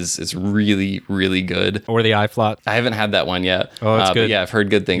release is really, really good. Or the iFlot. I haven't had that one yet. Oh, it's good. But yeah, I've heard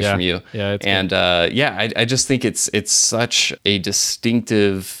good things from you. Yeah, it's and good. I just think it's such a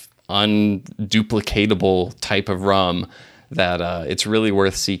distinctive, unduplicatable type of rum that it's really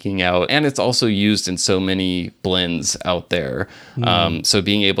worth seeking out. And it's also used in so many blends out there. So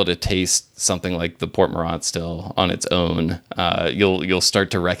being able to taste something like the Port Morant still on its own, you'll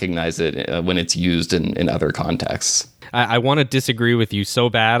start to recognize it when it's used in other contexts. I want to disagree with you so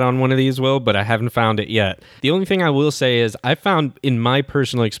bad on one of these, Will, but I haven't found it yet. The only thing I will say is I found in my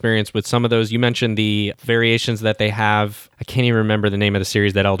personal experience with some of those, you mentioned the variations that they have. I can't even remember the name of the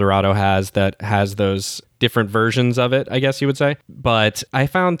series that El Dorado has that has those different versions of it, I guess you would say. But I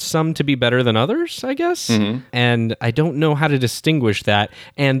found some to be better than others, I guess. And I don't know how to distinguish that.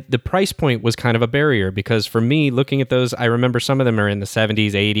 And the price point was kind of a barrier because for me, looking at those, I remember some of them are in the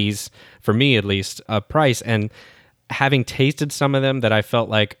 70s, 80s, for me at least, price. And having tasted some of them that I felt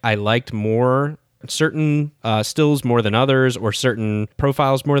like I liked more, certain stills more than others or certain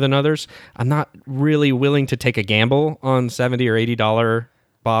profiles more than others, I'm not really willing to take a gamble on $70 or $80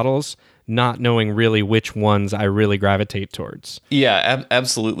 bottles, not knowing really which ones I really gravitate towards. Yeah,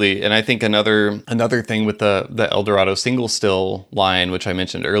 absolutely. And I think another thing with the El Dorado single still line, which I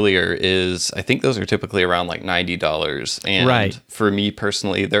mentioned earlier, is I think those are typically around like $90. And right. For me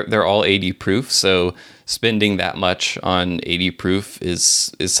personally, they're all 80 proof. So spending that much on 80 proof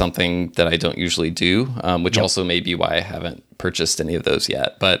is something that I don't usually do, which also may be why I haven't purchased any of those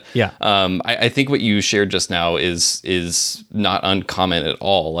yet. But yeah, I think what you shared just now is not uncommon at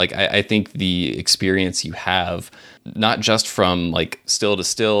all. Like I think the experience you have, not just from like still to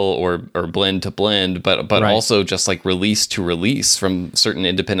still or blend to blend, but right. also just like release to release from certain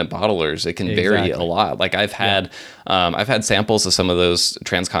independent bottlers, it can vary a lot. Like I've had samples of some of those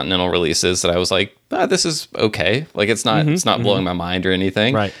transcontinental releases that I was like, this is okay. Like it's not blowing my mind or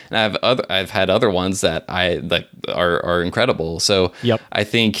anything. Right. And I've had other ones that I like are incredible. So I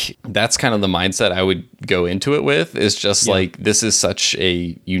think that's kind of the mindset I would go into it with, is just like, this is such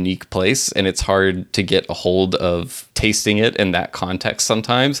a unique place and it's hard to get a hold of tasting it in that context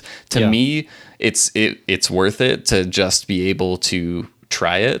sometimes. To me, it's worth it to just be able to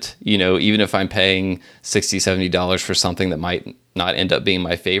try it, even if I'm paying $60, $70 for something that might not end up being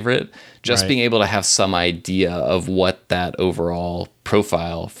my favorite, just being able to have some idea of what that overall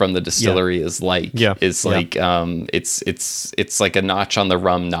profile from the distillery is like is like it's like a notch on the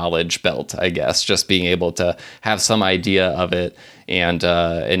rum knowledge belt, I guess, just being able to have some idea of it. And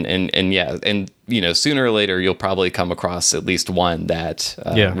sooner or later you'll probably come across at least one that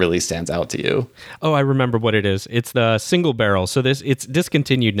really stands out to you. Oh, I remember what it is. It's the single barrel. So it's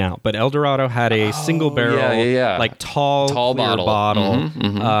discontinued now, but El Dorado had a single barrel, like tall bottle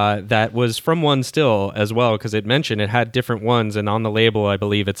that was from one still as well, because it mentioned it had different ones, and on the label I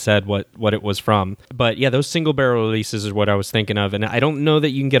believe it said what it was from. But yeah, those single barrel releases is what I was thinking of, and I don't know that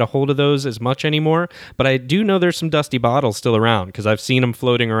you can get a hold of those as much anymore, but I do know there's some dusty bottles still around, because I've seen them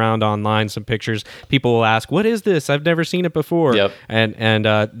floating around online, some pictures. People will ask, what is this? I've never seen it before. And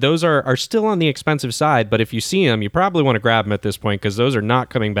those are still on the expensive side, but if you see them, you probably want to grab them at this point, because those are not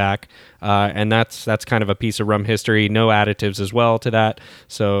coming back. And that's kind of a piece of rum history. No additives as well to that.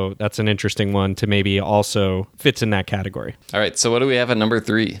 So that's an interesting one to maybe also fits in that category. All right. So what do we have at number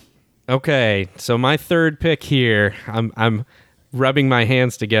 3? Okay. So my third pick here, I'm rubbing my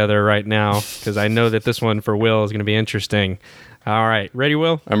hands together right now because I know that this one for Will is going to be interesting. All right. Ready,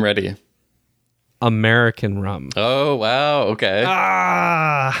 Will? I'm ready. American rum. Oh, wow. Okay.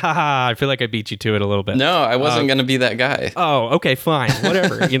 I feel like I beat you to it a little bit. No, I wasn't going to be that guy. Oh, okay, fine.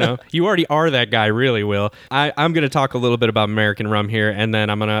 Whatever. You already are that guy, really, Will. I'm going to talk a little bit about American rum here, and then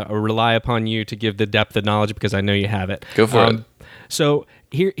I'm going to rely upon you to give the depth of knowledge because I know you have it. Go for it. So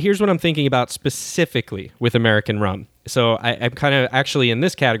here's what I'm thinking about specifically with American rum. So I'm kind of actually in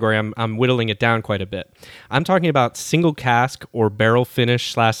this category, I'm whittling it down quite a bit. I'm talking about single cask or barrel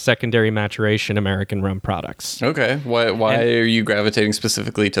finish / secondary maturation American rum products. Okay. Why are you gravitating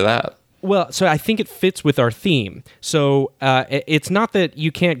specifically to that? Well, so I think it fits with our theme. So it's not that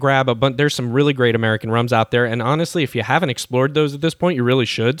you can't grab a bunch. There's some really great American rums out there. And honestly, if you haven't explored those at this point, you really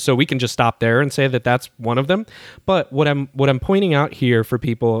should. So we can just stop there and say that that's one of them. But what I'm pointing out here for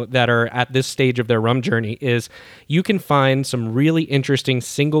people that are at this stage of their rum journey is you can find some really interesting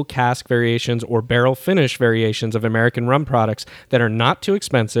single cask variations or barrel finish variations of American rum products that are not too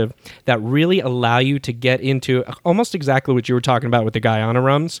expensive, that really allow you to get into almost exactly what you were talking about with the Guyana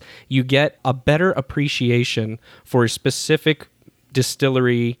rums. You get a better appreciation for a specific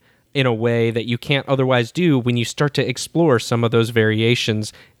distillery in a way that you can't otherwise do when you start to explore some of those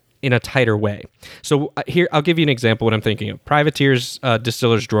variations in a tighter way. So here, I'll give you an example of what I'm thinking of. Privateer's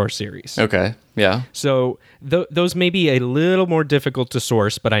Distiller's Drawer series. Okay. Yeah. So those may be a little more difficult to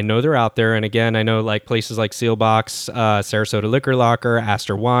source, but I know they're out there. And again, I know like places like Sealbox, Sarasota Liquor Locker,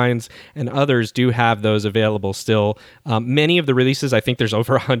 Astor Wines, and others do have those available still. Many of the releases, I think there's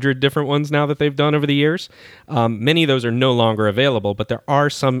over 100 different ones now that they've done over the years. Many of those are no longer available, but there are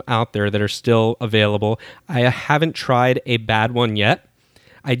some out there that are still available. I haven't tried a bad one yet.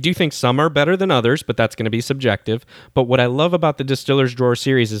 I do think some are better than others, but that's going to be subjective. But what I love about the Distiller's Drawer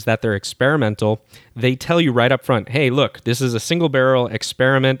series is that they're experimental. They tell you right up front, hey, look, this is a single barrel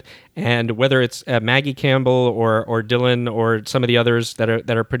experiment, and whether it's Maggie Campbell or Dylan or some of the others that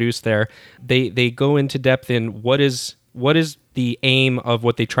are produced there, they go into depth in what is the aim of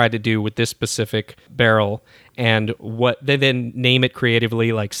what they tried to do with this specific barrel, and what they then name it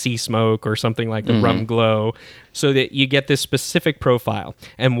creatively, like Sea Smoke or something like the Rum Glow, so that you get this specific profile.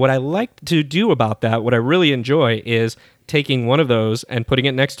 And what I like to do about that, what I really enjoy, is taking one of those and putting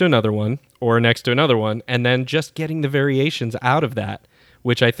it next to another one or next to another one, and then just getting the variations out of that,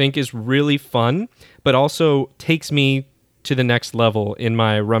 which I think is really fun, but also takes me to the next level in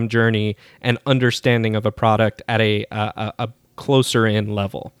my rum journey and understanding of a product at a closer in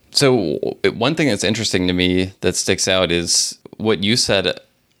level. So one thing that's interesting to me that sticks out is what you said.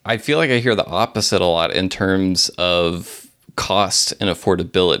 I feel like I hear the opposite a lot in terms of cost and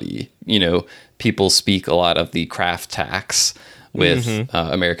affordability. You know, people speak a lot of the craft tax with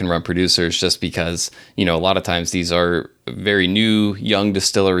American rum producers, just because, you know, a lot of times these are very new, young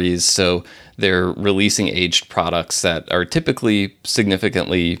distilleries. So they're releasing aged products that are typically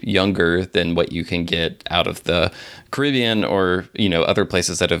significantly younger than what you can get out of the Caribbean or, you know, other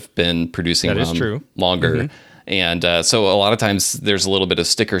places that have been producing rum longer. And so a lot of times there's a little bit of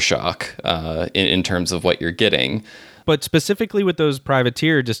sticker shock in terms of what you're getting. But specifically with those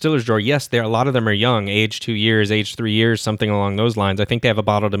Privateer Distiller's Drawer, yes, a lot of them are young, age 2 years, age 3 years, something along those lines. I think they have a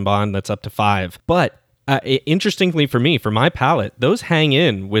bottled and bond that's up to 5. But interestingly for me, for my palate, those hang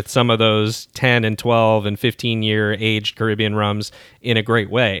in with some of those 10 and 12 and 15-year aged Caribbean rums in a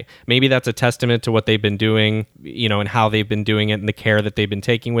great way. Maybe that's a testament to what they've been doing, you know, and how they've been doing it and the care that they've been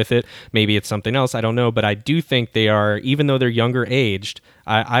taking with it. Maybe it's something else, I don't know. But I do think they are, even though they're younger aged,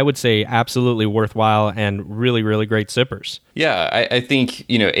 I would say absolutely worthwhile and really, really great sippers. Yeah, I think,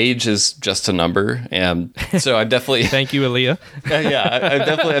 you know, age is just a number. And so I definitely... Thank you, Aaliyah.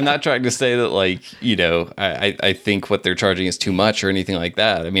 I'm not trying to say that, like, you know, I think what they're charging is too much or anything like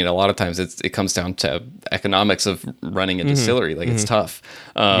that. I mean, a lot of times it comes down to economics of running a distillery. Like, it's tough.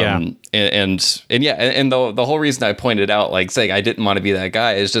 And the whole reason I pointed out, like, saying I didn't want to be that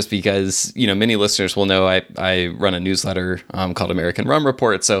guy is just because, you know, many listeners will know I run a newsletter called American Rum Report.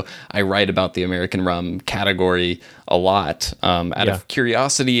 So I write about the American rum category a lot out of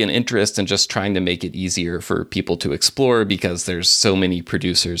curiosity and interest, and just trying to make it easier for people to explore, because there's so many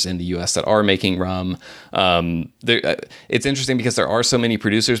producers in the U.S. that are making rum. It's interesting because there are so many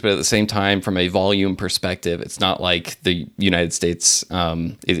producers, but at the same time, from a volume perspective, it's not like the United States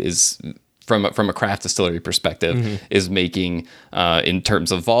is from a craft distillery perspective is making in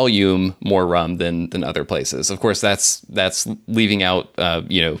terms of volume more rum than other places. Of course, that's leaving out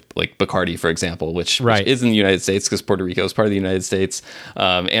you know, like Bacardi, for example, which is in the United States because Puerto Rico is part of the United States,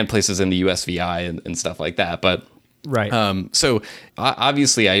 and places in the USVI and stuff like that. But so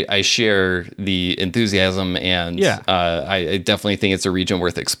obviously I share the enthusiasm, and I definitely think it's a region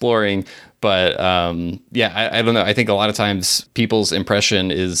worth exploring. But I don't know. I think a lot of times people's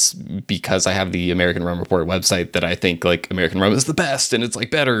impression is, because I have the American Rum Report website, that I think like American rum is the best and it's like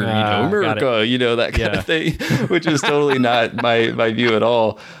better, you know, America, you know, that kind of thing, which is totally not my view at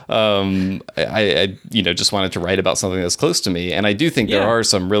all. I you know, just wanted to write about something that's close to me, and I do think there are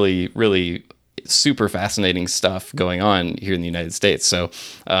some really, really super fascinating stuff going on here in the United States. So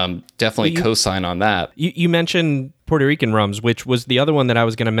definitely co-sign on that. You mentioned Puerto Rican rums, which was the other one that I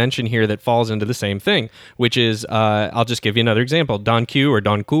was going to mention here that falls into the same thing, which is, I'll just give you another example, Don Q or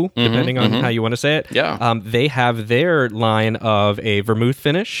Don Q, depending on how you want to say it. Yeah. They have their line of a vermouth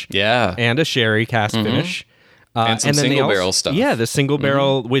finish and a sherry cask finish. And some single barrel stuff. Yeah, the single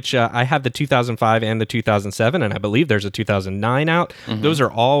barrel, which I have the 2005 and the 2007, and I believe there's a 2009 out. Those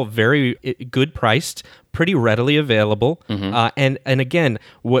are all very good priced, pretty readily available. And again,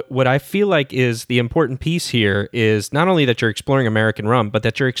 what I feel like is the important piece here is not only that you're exploring American rum, but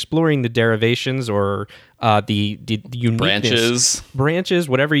that you're exploring the derivations or the uniqueness, branches,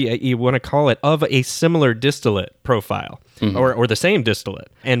 whatever you want to call it, of a similar distillate profile. Or the same distillate,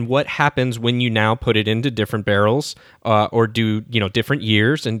 and what happens when you now put it into different barrels or do different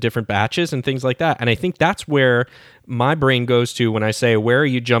years and different batches and things like that. And I think that's where my brain goes to when I say, where are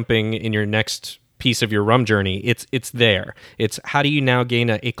you jumping in your next piece of your rum journey? It's there. It's how do you now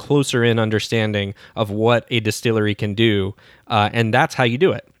gain a closer in understanding of what a distillery can do, and that's how you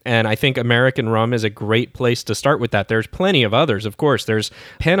do it. And I think American rum is a great place to start with that. There's plenty of others, of course. There's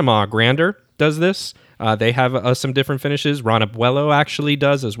Panama Grander does this. They have some different finishes. Ron Abuelo actually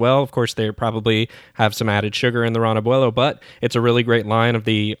does as well. Of course, they probably have some added sugar in the Ron Abuelo, but it's a really great line of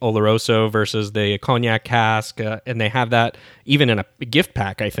the Oloroso versus the cognac cask, and they have that even in a gift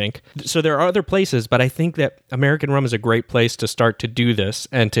pack, I think. So there are other places, but I think that American rum is a great place to start to do this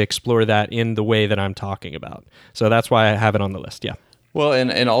and to explore that in the way that I'm talking about. So that's why I have it on the list, yeah. Well,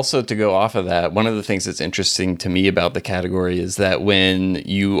 and also to go off of that, one of the things that's interesting to me about the category is that when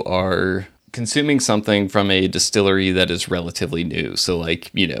you are consuming something from a distillery that is relatively new, so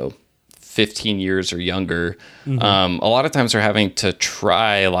like 15 years or younger, a lot of times they're having to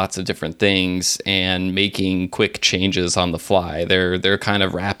try lots of different things and making quick changes on the fly. They're kind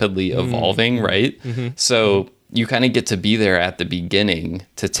of rapidly evolving, right? So you kind of get to be there at the beginning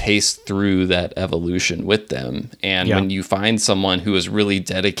to taste through that evolution with them. And when you find someone who is really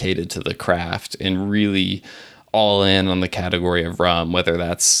dedicated to the craft and really all in on the category of rum, whether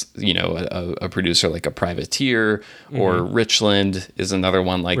that's, a producer like a Privateer or Richland is another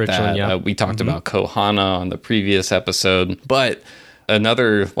one like Richland, that. Yeah. We talked about Kohana on the previous episode, but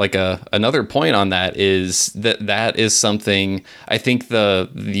another point on that is that is something I think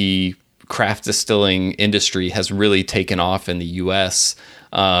the craft distilling industry has really taken off in the US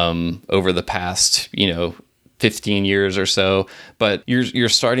over the past, 15 years or so, but you're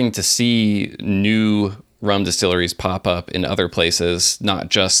starting to see new rum distilleries pop up in other places, not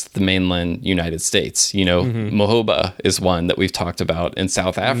just the mainland United States. Mohoba is one that we've talked about in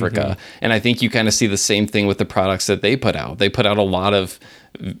South Africa. And I think you kind of see the same thing with the products that they put out. They put out a lot of,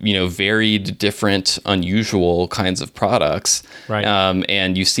 varied, different, unusual kinds of products. Right.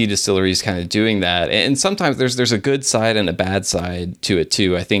 And you see distilleries kind of doing that. And sometimes there's a good side and a bad side to it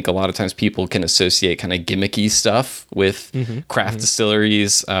too. I think a lot of times people can associate kind of gimmicky stuff with craft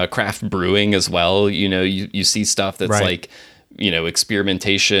distilleries, craft brewing as well. You see stuff that's like,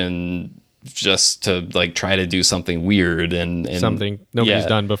 experimentation just to like try to do something weird and something nobody's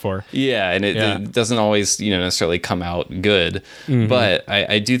done before. Yeah. And it doesn't always, necessarily come out good, but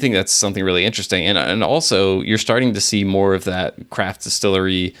I do think that's something really interesting. And also you're starting to see more of that craft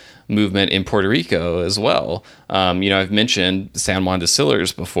distillery movement in Puerto Rico as well. I've mentioned San Juan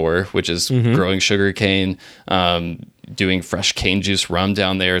Distillers before, which is growing sugarcane, doing fresh cane juice rum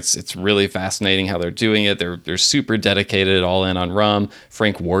down there. It's really fascinating how they're doing it. They're super dedicated, all in on rum.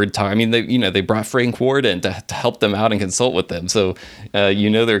 Frank Ward they brought Frank Ward in to help them out and consult with them. So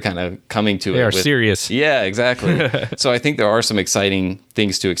they're kind of coming to it. They are serious. Yeah, exactly. So I think there are some exciting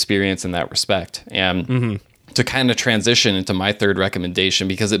things to experience in that respect. And to kind of transition into my third recommendation,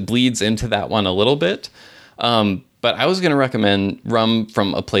 because it bleeds into that one a little bit. But I was going to recommend rum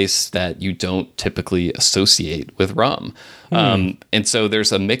from a place that you don't typically associate with rum. And so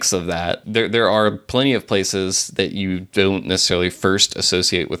there's a mix of that. There are plenty of places that you don't necessarily first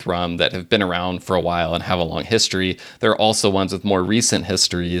associate with rum that have been around for a while and have a long history. There are also ones with more recent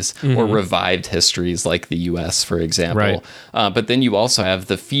histories or revived histories, like the US, for example. Right. But then you also have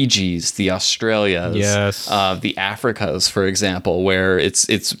the Fijis, the Australias, the Africas, for example, where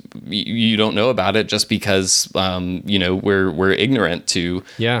it's you don't know about it just because we're ignorant to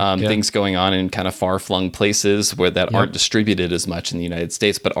things going on in kind of far-flung places where that aren't distributed as much in the United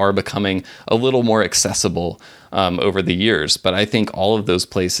States, but are becoming a little more accessible over the years. But I think all of those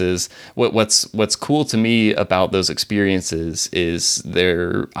places, what's cool to me about those experiences is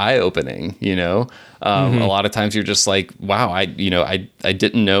they're eye-opening. A lot of times you're just like, wow, I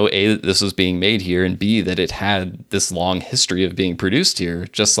didn't know A, that this was being made here, and B, that it had this long history of being produced here,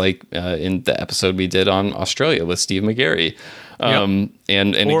 just like in the episode we did on Australia with Steve McGarry. And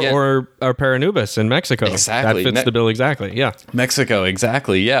again, or Paranubis in Mexico. Exactly. That fits the bill exactly. Yeah. Mexico.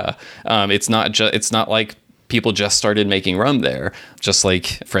 Exactly. Yeah. It's not like people just started making rum there. Just like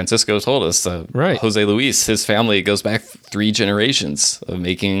Francisco told us, Jose Luis, his family goes back 3 generations of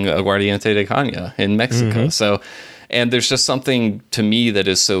making aguardiente de caña in Mexico. So, and there's just something to me that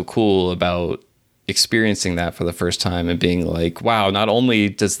is so cool about experiencing that for the first time and being like, wow, not only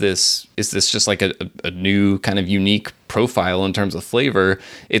is this just like a new kind of unique profile in terms of flavor,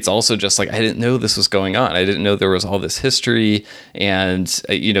 it's also just like, I didn't know this was going on. I didn't know there was all this history. And,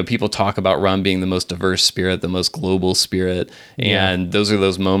 people talk about rum being the most diverse spirit, the most global spirit. And those are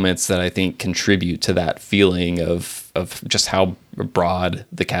those moments that I think contribute to that feeling of just how broad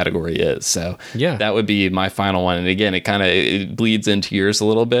the category is. So that would be my final one. And again, it bleeds into yours a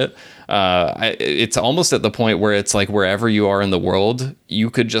little bit. It's almost at the point where it's like wherever you are in the world, you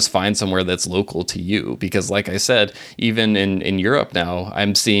could just find somewhere that's local to you. Because like I said, even in Europe now,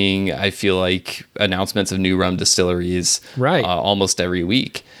 I'm seeing, I feel like, announcements of new rum distilleries almost every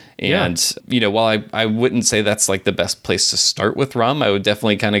week. And, while I wouldn't say that's like the best place to start with rum, I would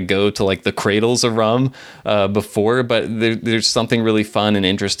definitely kind of go to like the cradles of rum before. But there's something really fun and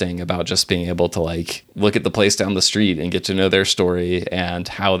interesting about just being able to like look at the place down the street and get to know their story and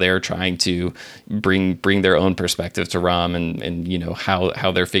how they're trying to bring their own perspective to rum and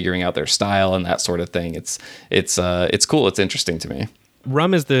how they're figuring out their style and that sort of thing. It's cool. It's interesting to me.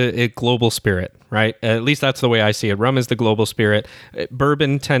 Rum is the global spirit, right? At least that's the way I see it. Rum is the global spirit.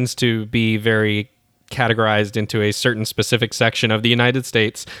 Bourbon tends to be very categorized into a certain specific section of the United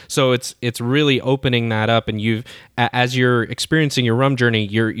States. So it's really opening that up, and as you're experiencing your rum journey,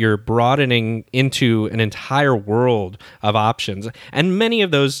 you're broadening into an entire world of options. And many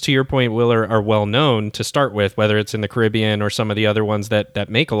of those, to your point, Will, are well known to start with, whether it's in the Caribbean or some of the other ones that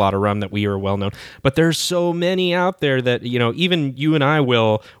make a lot of rum that we are well known. But there's so many out there that, even you and I,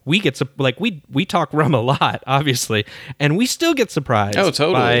 Will, we get we talk rum a lot, obviously, and we still get surprised. Oh,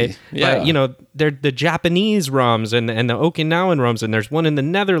 totally. By they're the Japanese rums and the Okinawan rums, and there's one in the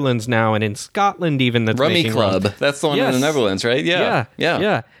Netherlands now, and in Scotland even that's Rummy making Club. Rum. That's the one in the Netherlands, right? Yeah.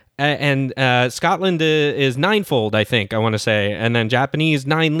 And Scotland is ninefold, I think, I want to say. And then Japanese,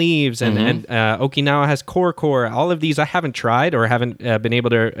 9 leaves. And Okinawa has core. All of these I haven't tried or haven't been able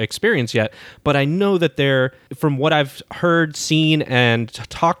to experience yet. But I know that they're, from what I've heard, seen, and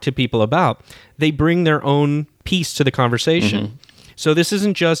talked to people about, they bring their own piece to the conversation. So this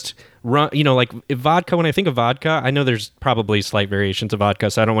isn't just like vodka. When I think of vodka, I know there's probably slight variations of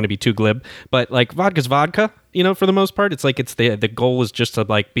vodka, so I don't want to be too glib. But like vodka's vodka, for the most part. It's like the goal is just to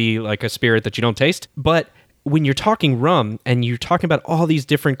like be like a spirit that you don't taste. But when you're talking rum and you're talking about all these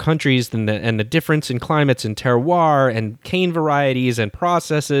different countries and the difference in climates and terroir and cane varieties and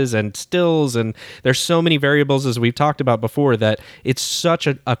processes and stills, and there's so many variables, as we've talked about before, that it's such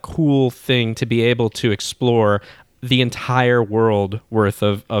a cool thing to be able to explore the entire world worth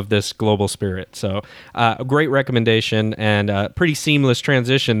of this global spirit. So a great recommendation and a pretty seamless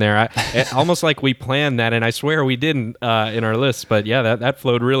transition there. Almost like we planned that, and I swear we didn't in our list, but yeah, that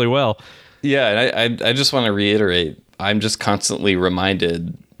flowed really well. Yeah, and I just want to reiterate, I'm just constantly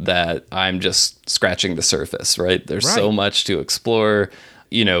reminded that I'm just scratching the surface, right? There's so much to explore.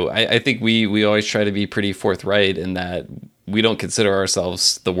 I think we always try to be pretty forthright in that we don't consider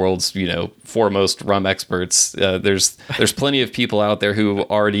ourselves the world's, foremost rum experts. There's plenty of people out there who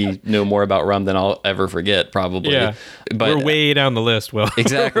already know more about rum than I'll ever forget, probably. Yeah, but we're way down the list, Will.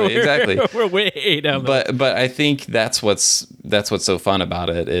 Exactly. We're way down the list. But I think that's what's so fun about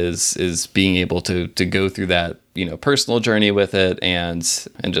it is being able to go through that, personal journey with it and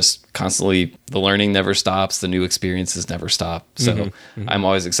just constantly, the learning never stops, the new experiences never stop. So I'm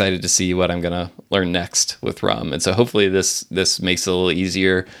always excited to see what I'm going to learn next with rum. And so hopefully this makes it a little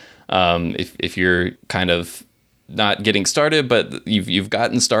easier if you're kind of not getting started, but you've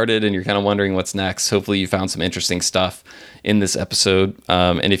gotten started and you're kind of wondering what's next. Hopefully you found some interesting stuff in this episode.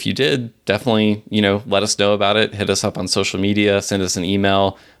 And if you did, definitely, let us know about it. Hit us up on social media, send us an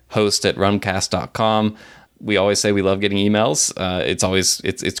email, host@rumcast.com. We always say we love getting emails.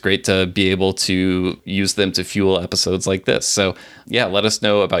 It's great to be able to use them to fuel episodes like this. So yeah, let us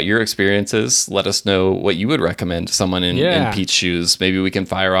know about your experiences. Let us know what you would recommend to someone in Pete's shoes. Maybe we can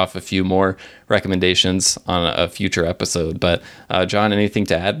fire off a few more recommendations on a future episode. But John, anything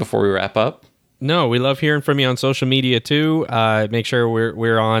to add before we wrap up? No, we love hearing from you on social media too. Make sure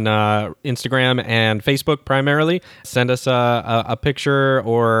we're on Instagram and Facebook primarily. Send us a picture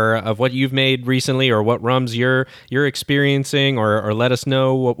or of what you've made recently or what rums you're experiencing, or let us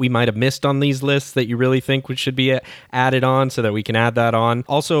know what we might have missed on these lists that you really think should be added on, so that we can add that on.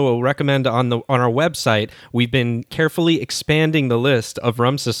 Also, I'll recommend on our website, we've been carefully expanding the list of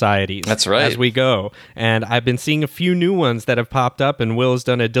rum societies. That's right. As we go, and I've been seeing a few new ones that have popped up, and Will has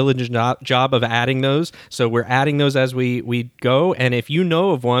done a diligent job of adding those. So we're adding those as we go. And if you know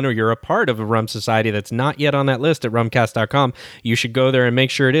of one or you're a part of a rum society that's not yet on that list at rumcast.com, you should go there and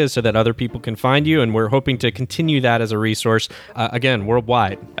make sure it is, so that other people can find you. And we're hoping to continue that as a resource, again,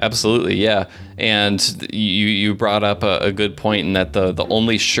 worldwide. Absolutely, yeah. And you brought up a good point in that the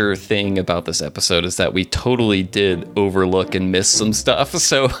only sure thing about this episode is that we totally did overlook and miss some stuff.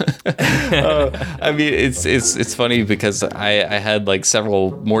 So, I mean, it's funny because I had like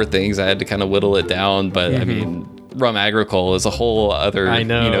several more things. I had to kind of whittle it down, but I mean, rum agricole is a whole other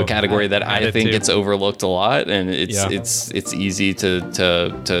category that I think gets overlooked a lot, and it's easy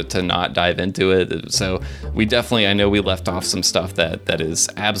to not dive into it. So we definitely, I know we left off some stuff that is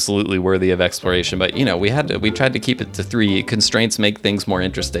absolutely worthy of exploration, but we tried to keep it to 3. Constraints make things more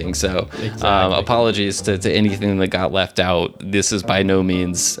interesting. So apologies to anything that got left out. This is by no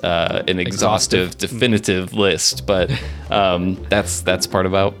means an exhaustive definitive list, but that's part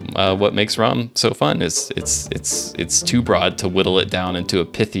about what makes rum so fun. Is it's too broad to whittle it down into a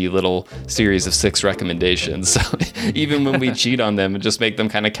pithy little series of 6 recommendations. So even when we cheat on them and just make them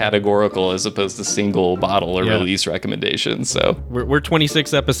kind of categorical as opposed to single bottle or release recommendations. So we're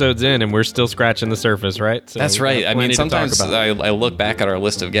 26 episodes in and we're still scratching the surface, right? So that's right. I mean, sometimes I look back at our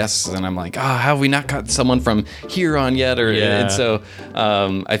list of guests and I'm like, have we not got someone from here on yet? And so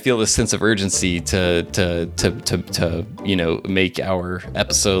I feel this sense of urgency to make our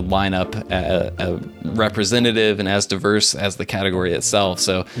episode line up a representative and as diverse as the category itself.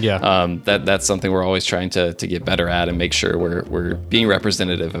 So that's something we're always trying to get better at and make sure we're being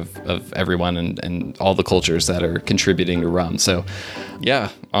representative of everyone and all the cultures that are contributing to rum. So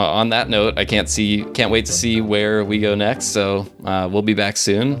on that note, I can't wait to see where we go next. So we'll be back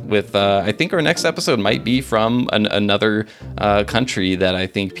soon with I think our next episode might be from another country that I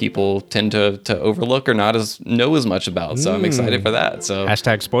think people tend to overlook or not know as much about. So I'm excited for that. So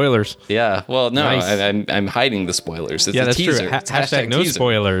 #spoilers. Yeah. Well, no, nice. I'm hiding the spoilers. It's a that's teaser. true. Hashtag no teaser.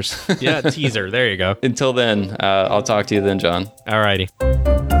 Spoilers. Yeah, teaser. There you go. Until then, I'll talk to you then, John.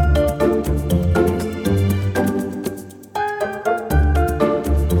 Alrighty.